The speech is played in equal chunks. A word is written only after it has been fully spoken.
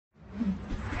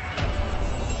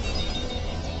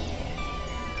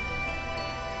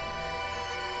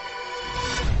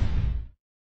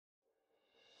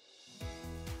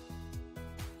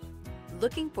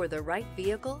Looking for the right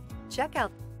vehicle? Check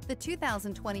out the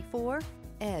 2024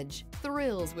 Edge.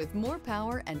 Thrills with more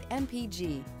power and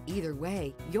MPG. Either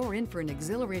way, you're in for an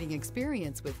exhilarating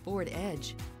experience with Ford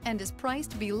Edge and is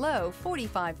priced below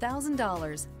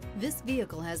 $45,000. This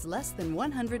vehicle has less than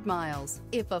 100 miles.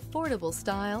 If affordable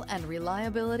style and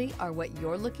reliability are what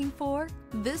you're looking for,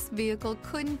 this vehicle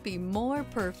couldn't be more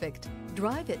perfect.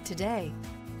 Drive it today.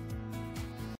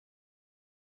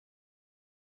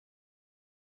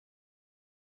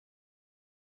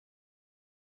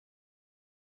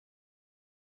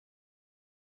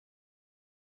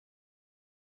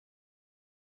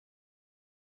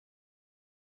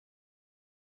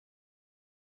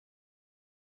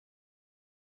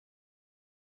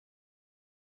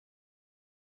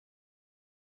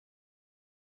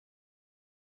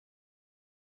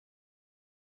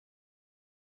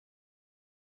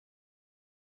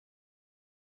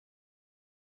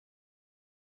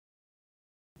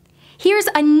 Here's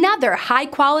another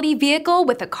high-quality vehicle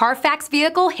with a Carfax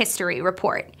Vehicle History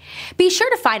Report. Be sure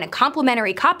to find a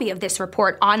complimentary copy of this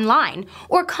report online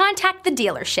or contact the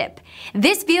dealership.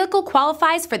 This vehicle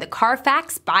qualifies for the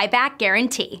Carfax Buyback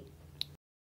Guarantee.